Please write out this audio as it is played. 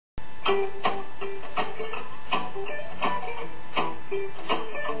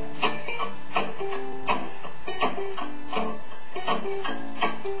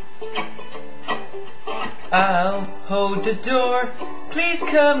I'll hold the door, please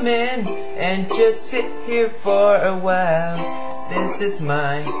come in and just sit here for a while. This is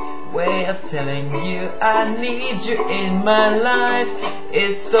my way of telling you I need you in my life.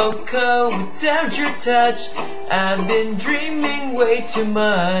 It's so cold without your touch. I've been dreaming way too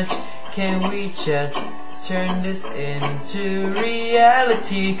much. Can we just turn this into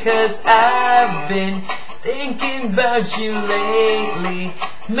reality? 'Cause I've been thinking about you lately.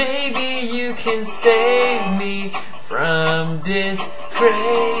 Maybe you can save me from this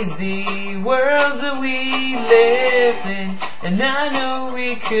crazy world that we live in. And I know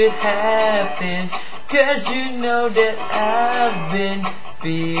it could happen, 'cause you know that I've been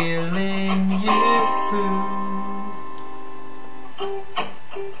feeling you.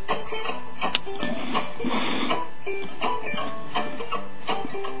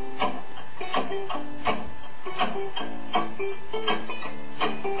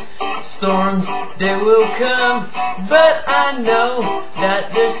 Storms, they will come, but I know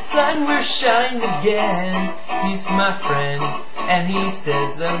that the sun will shine again. He's my friend, and he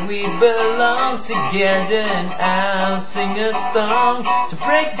says that we belong together. And I'll sing a song to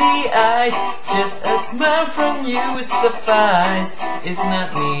break the ice. Just a smile from you will suffice. It's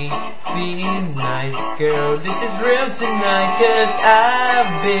not me being nice, girl, this is real tonight. 'Cause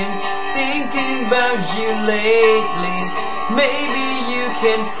I've been thinking about you lately. Maybe you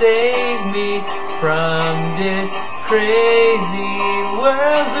can save me from this crazy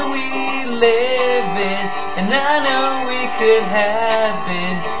world that we live in. And I know it could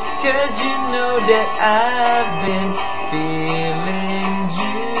happen, 'cause you know that I've been feeling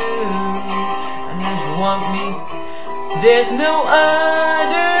you. And I just want me. There's no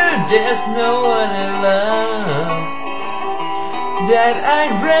other love that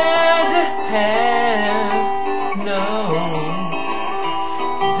I'd rather have. No,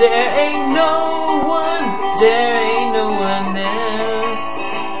 there ain't no one else.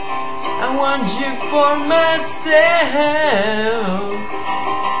 I want you for myself.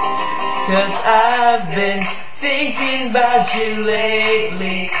 'Cause I've been thinking about you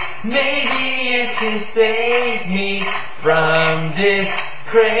lately. Maybe you can save me from this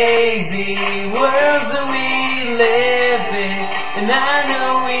crazy world that we live in. And I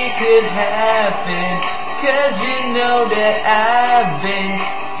know it could happen, 'cause you know that I've been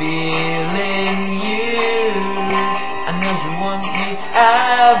feeling you. I know you want me.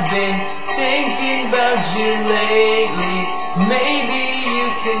 I've been thinking about you lately. Maybe you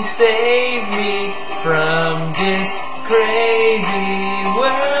can save me from this crazy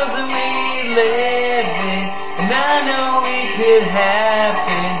world that we live in. And I know it could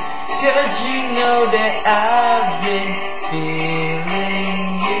happen, 'cause you know that I've been feeling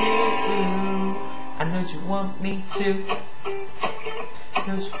you. I know you want me to. I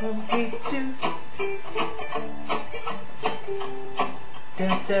know you want me to. Da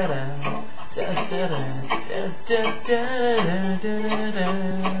da da da da da da da da da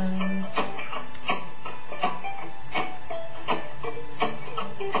da.